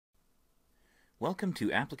Welcome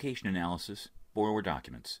to Application Analysis, Borrower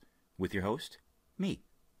Documents, with your host, me,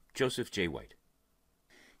 Joseph J. White.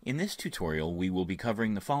 In this tutorial, we will be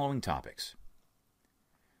covering the following topics.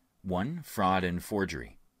 1. Fraud and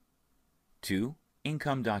forgery. 2.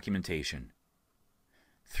 Income documentation.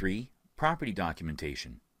 3. Property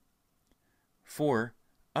documentation. 4.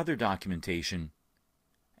 Other documentation.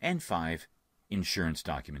 And 5. Insurance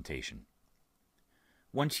documentation.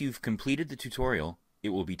 Once you've completed the tutorial, it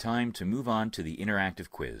will be time to move on to the interactive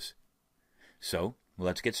quiz. So,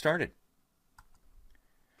 let's get started.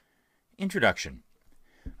 Introduction.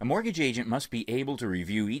 A mortgage agent must be able to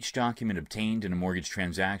review each document obtained in a mortgage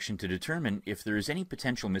transaction to determine if there is any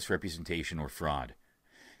potential misrepresentation or fraud.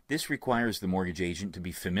 This requires the mortgage agent to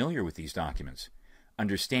be familiar with these documents,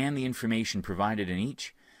 understand the information provided in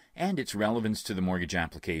each, and its relevance to the mortgage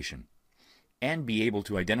application, and be able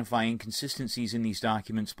to identify inconsistencies in these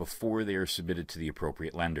documents before they are submitted to the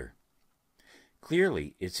appropriate lender.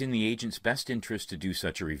 Clearly, it's in the agent's best interest to do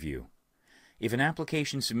such a review. If an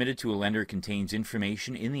application submitted to a lender contains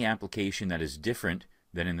information in the application that is different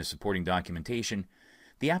than in the supporting documentation,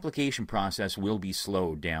 the application process will be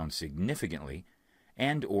slowed down significantly,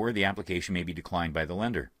 and/or the application may be declined by the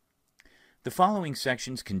lender. The following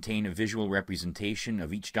sections contain a visual representation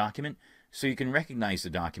of each document so you can recognize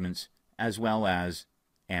the documents as well as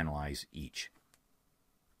analyze each.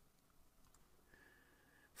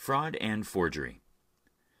 Fraud and forgery.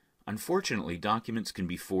 Unfortunately, documents can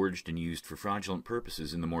be forged and used for fraudulent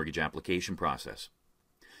purposes in the mortgage application process.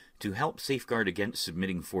 To help safeguard against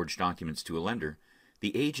submitting forged documents to a lender,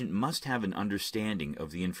 the agent must have an understanding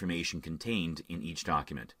of the information contained in each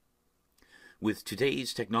document. With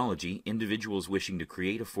today's technology, individuals wishing to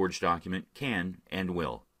create a forged document can and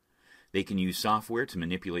will. They can use software to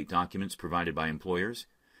manipulate documents provided by employers,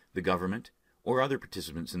 the government, or other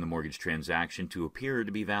participants in the mortgage transaction to appear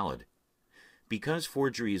to be valid. Because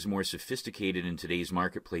forgery is more sophisticated in today's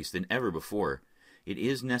marketplace than ever before, it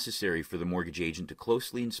is necessary for the mortgage agent to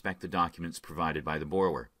closely inspect the documents provided by the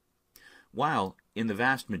borrower. While, in the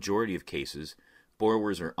vast majority of cases,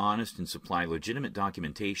 borrowers are honest and supply legitimate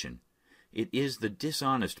documentation, it is the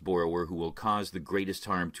dishonest borrower who will cause the greatest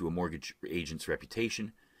harm to a mortgage agent's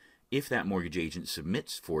reputation if that mortgage agent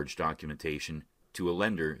submits forged documentation to a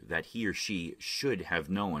lender that he or she should have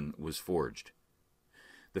known was forged.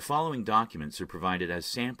 The following documents are provided as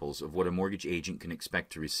samples of what a mortgage agent can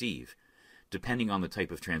expect to receive, depending on the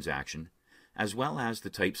type of transaction, as well as the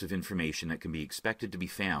types of information that can be expected to be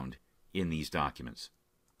found in these documents.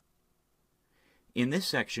 In this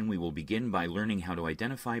section, we will begin by learning how to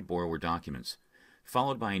identify borrower documents,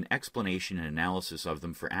 followed by an explanation and analysis of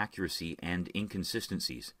them for accuracy and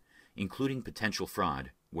inconsistencies, including potential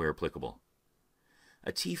fraud, where applicable.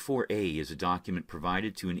 A T4A is a document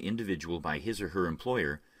provided to an individual by his or her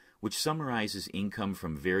employer which summarizes income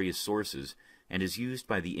from various sources and is used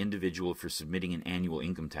by the individual for submitting an annual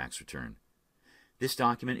income tax return. This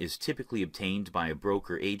document is typically obtained by a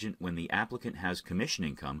broker agent when the applicant has commission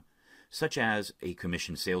income, such as a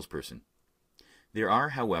commission salesperson. There are,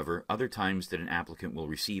 however, other times that an applicant will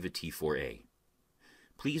receive a T4A.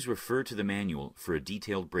 Please refer to the manual for a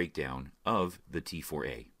detailed breakdown of the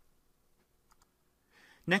T4A.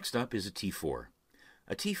 Next up is a T4.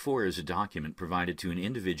 A T4 is a document provided to an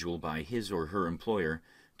individual by his or her employer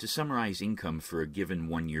to summarize income for a given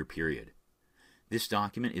one-year period. This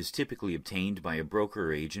document is typically obtained by a broker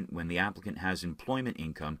or agent when the applicant has employment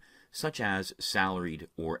income such as salaried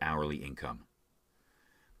or hourly income.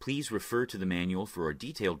 Please refer to the manual for a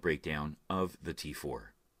detailed breakdown of the T4.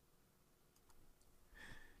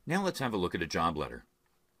 Now let's have a look at a job letter.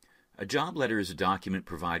 A job letter is a document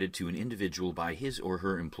provided to an individual by his or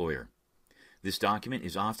her employer. This document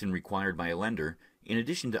is often required by a lender, in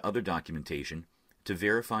addition to other documentation, to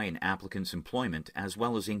verify an applicant's employment as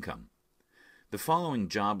well as income. The following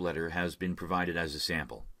job letter has been provided as a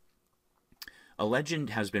sample. A legend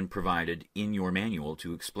has been provided in your manual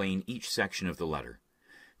to explain each section of the letter.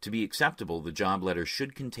 To be acceptable, the job letter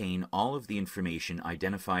should contain all of the information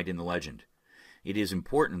identified in the legend. It is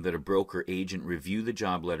important that a broker agent review the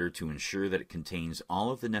job letter to ensure that it contains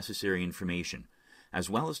all of the necessary information, as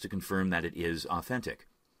well as to confirm that it is authentic.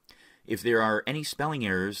 If there are any spelling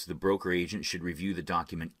errors, the broker agent should review the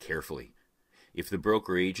document carefully. If the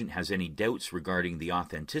broker agent has any doubts regarding the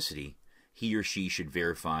authenticity, he or she should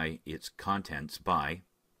verify its contents by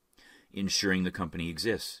ensuring the company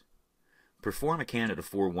exists. Perform a Canada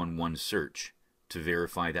 411 search to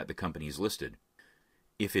verify that the company is listed.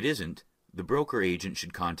 If it isn't, the broker agent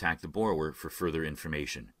should contact the borrower for further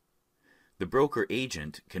information. The broker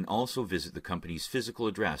agent can also visit the company's physical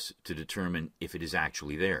address to determine if it is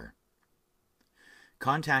actually there.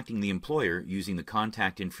 Contacting the employer using the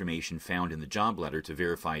contact information found in the job letter to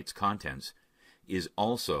verify its contents is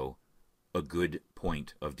also a good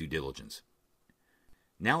point of due diligence.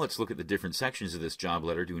 Now let's look at the different sections of this job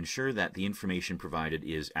letter to ensure that the information provided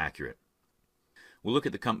is accurate. We'll look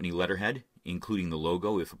at the company letterhead, including the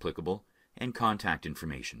logo if applicable, and contact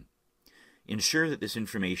information. Ensure that this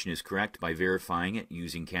information is correct by verifying it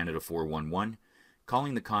using Canada 411,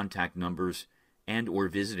 calling the contact numbers, and/or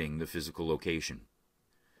visiting the physical location.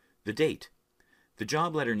 The date. The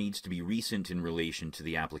job letter needs to be recent in relation to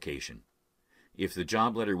the application. If the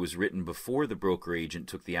job letter was written before the broker agent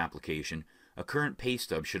took the application, a current pay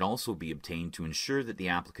stub should also be obtained to ensure that the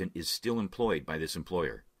applicant is still employed by this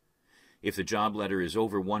employer. If the job letter is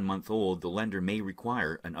over 1 month old, the lender may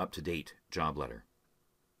require an up-to-date job letter.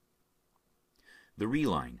 The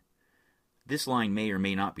re-line. This line may or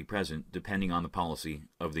may not be present depending on the policy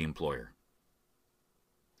of the employer.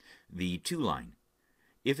 The to line.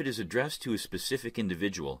 If it is addressed to a specific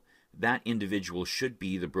individual, that individual should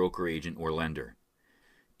be the broker agent or lender.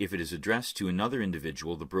 If it is addressed to another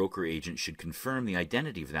individual, the broker agent should confirm the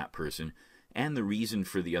identity of that person and the reason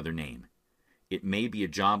for the other name. It may be a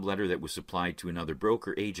job letter that was supplied to another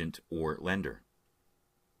broker agent or lender.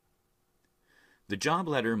 The job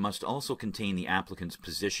letter must also contain the applicant's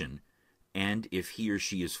position and if he or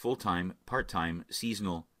she is full-time, part-time,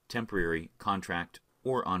 seasonal, temporary, contract,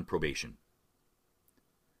 or on probation.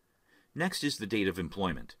 Next is the date of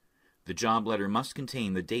employment. The job letter must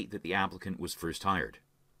contain the date that the applicant was first hired.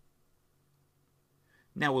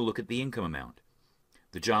 Now we'll look at the income amount.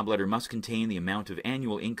 The job letter must contain the amount of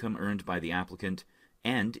annual income earned by the applicant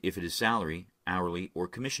and if it is salary, hourly, or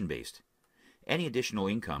commission-based. Any additional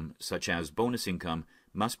income, such as bonus income,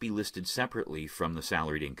 must be listed separately from the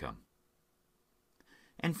salaried income.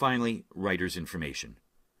 And finally, writer's information.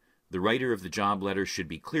 The writer of the job letter should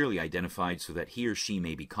be clearly identified so that he or she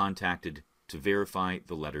may be contacted to verify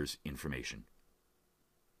the letter's information.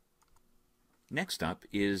 Next up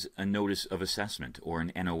is a Notice of Assessment, or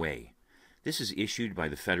an NOA. This is issued by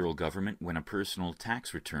the federal government when a personal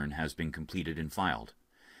tax return has been completed and filed.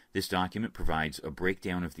 This document provides a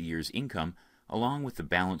breakdown of the year's income along with the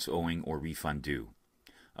balance owing or refund due.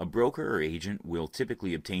 A broker or agent will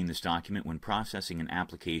typically obtain this document when processing an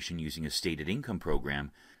application using a stated income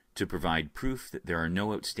program to provide proof that there are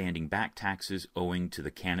no outstanding back taxes owing to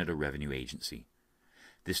the Canada Revenue Agency.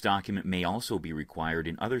 This document may also be required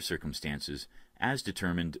in other circumstances as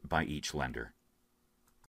determined by each lender.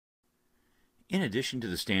 In addition to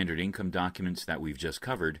the standard income documents that we've just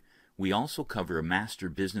covered, we also cover a master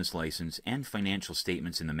business license and financial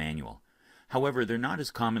statements in the manual. However, they're not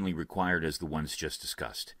as commonly required as the ones just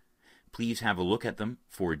discussed. Please have a look at them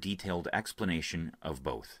for a detailed explanation of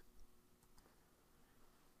both.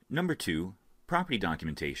 Number 2, property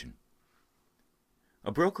documentation.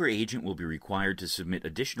 A broker agent will be required to submit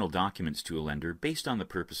additional documents to a lender based on the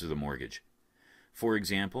purpose of the mortgage. For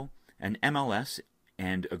example, an MLS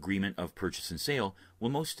and agreement of purchase and sale will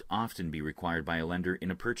most often be required by a lender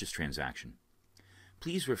in a purchase transaction.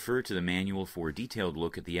 Please refer to the manual for a detailed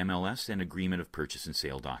look at the MLS and agreement of purchase and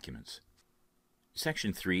sale documents.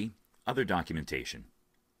 Section 3, Other Documentation.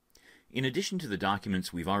 In addition to the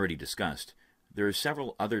documents we've already discussed, there are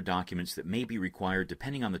several other documents that may be required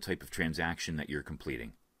depending on the type of transaction that you're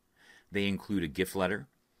completing. They include a gift letter,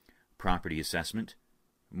 property assessment,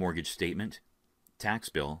 mortgage statement, tax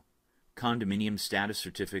bill, condominium status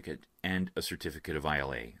certificate, and a certificate of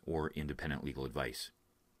ILA, or independent legal advice.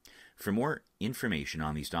 For more information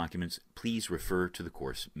on these documents, please refer to the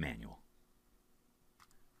course manual.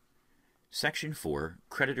 Section 4,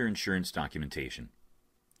 Creditor Insurance Documentation.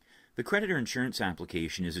 The creditor insurance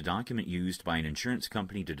application is a document used by an insurance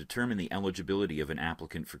company to determine the eligibility of an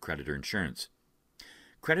applicant for creditor insurance.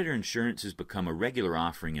 Creditor insurance has become a regular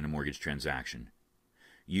offering in a mortgage transaction.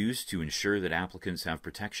 Used to ensure that applicants have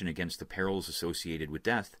protection against the perils associated with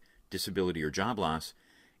death, disability, or job loss,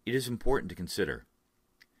 it is important to consider.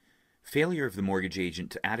 Failure of the mortgage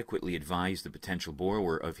agent to adequately advise the potential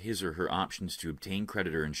borrower of his or her options to obtain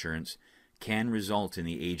creditor insurance can result in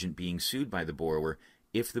the agent being sued by the borrower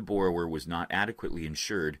if the borrower was not adequately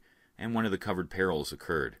insured and one of the covered perils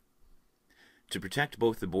occurred. To protect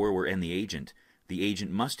both the borrower and the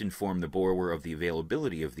agent must inform the borrower of the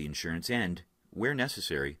availability of the insurance and, where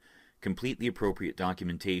necessary, complete the appropriate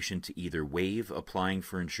documentation to either waive applying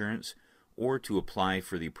for insurance or to apply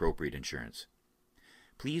for the appropriate insurance.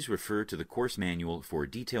 Please refer to the course manual for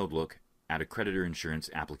a detailed look at a creditor insurance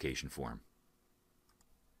application form.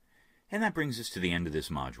 And that brings us to the end of this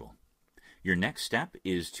module. Your next step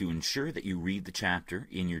is to ensure that you read the chapter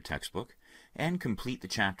in your textbook and complete the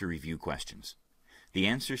chapter review questions. The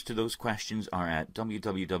answers to those questions are at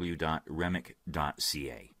www.remic.ca.